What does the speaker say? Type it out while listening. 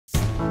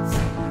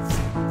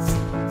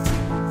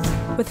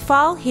With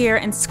fall here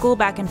and school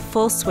back in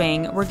full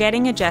swing, we're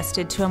getting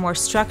adjusted to a more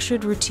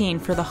structured routine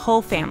for the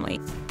whole family.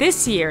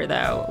 This year,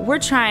 though, we're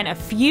trying a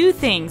few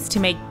things to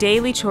make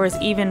daily chores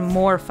even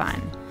more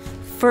fun.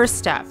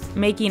 First up,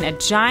 making a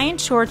giant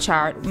chore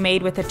chart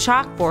made with a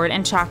chalkboard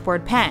and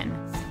chalkboard pen.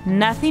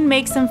 Nothing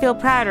makes them feel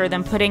prouder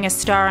than putting a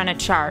star on a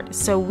chart,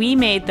 so we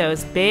made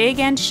those big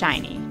and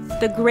shiny.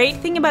 The great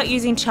thing about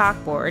using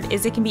chalkboard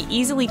is it can be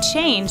easily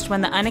changed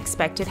when the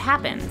unexpected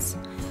happens.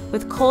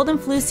 With cold and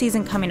flu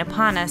season coming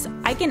upon us,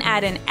 I can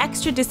add in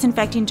extra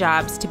disinfecting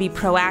jobs to be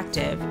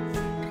proactive.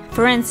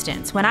 For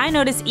instance, when I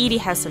notice Edie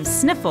has some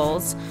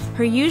sniffles,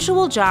 her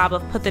usual job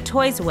of put the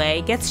toys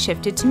away gets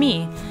shifted to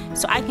me,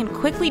 so I can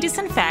quickly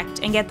disinfect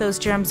and get those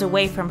germs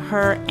away from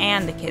her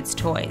and the kids'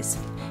 toys.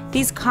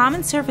 These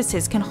common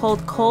surfaces can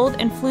hold cold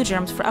and flu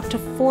germs for up to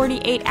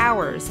 48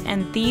 hours,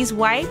 and these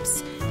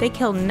wipes, they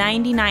kill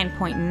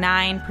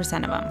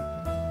 99.9% of them.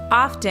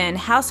 Often,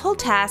 household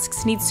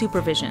tasks need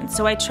supervision,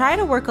 so I try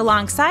to work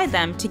alongside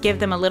them to give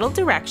them a little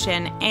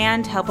direction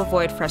and help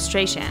avoid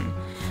frustration.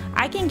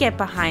 I can get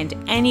behind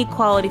any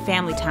quality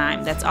family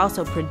time that's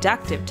also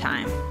productive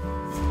time.